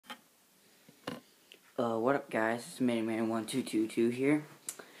What up guys, it's MiniMan1222 here,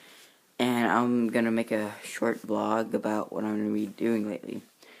 and I'm gonna make a short vlog about what I'm gonna be doing lately.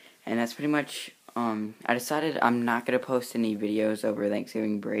 And that's pretty much, I decided I'm not gonna post any videos over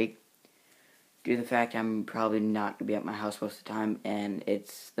Thanksgiving break, due to the fact I'm probably not gonna be at my house most of the time, and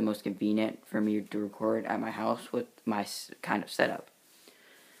it's the most convenient for me to record at my house with my kind of setup.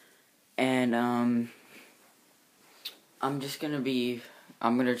 And, I'm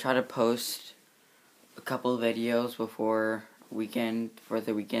gonna try to post a couple of videos for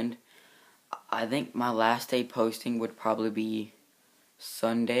the weekend. I think my last day posting would probably be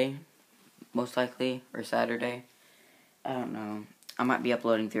Sunday, most likely, or Saturday. I don't know. I might be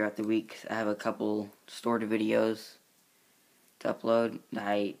uploading throughout the week. I have a couple stored videos to upload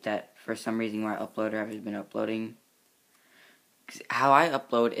that for some reason where I upload or haven't been uploading. How I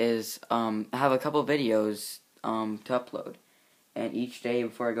upload is I have a couple videos to upload, and each day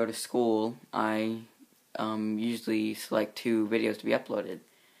before I go to school I usually select 2 videos to be uploaded,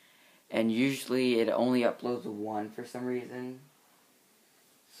 and usually it only uploads 1 for some reason.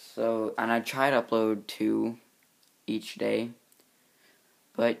 So, and I try to upload 2 each day,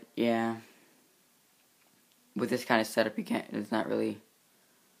 but yeah, with this kind of setup there's not really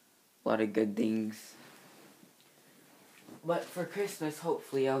a lot of good things. But for Christmas,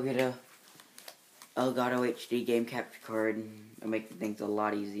 hopefully I'll get a Elgato HD game capture card, and it'll make things a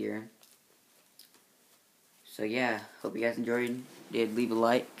lot easier. So yeah, hope you guys enjoyed. Leave a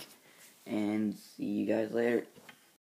like, and see you guys later.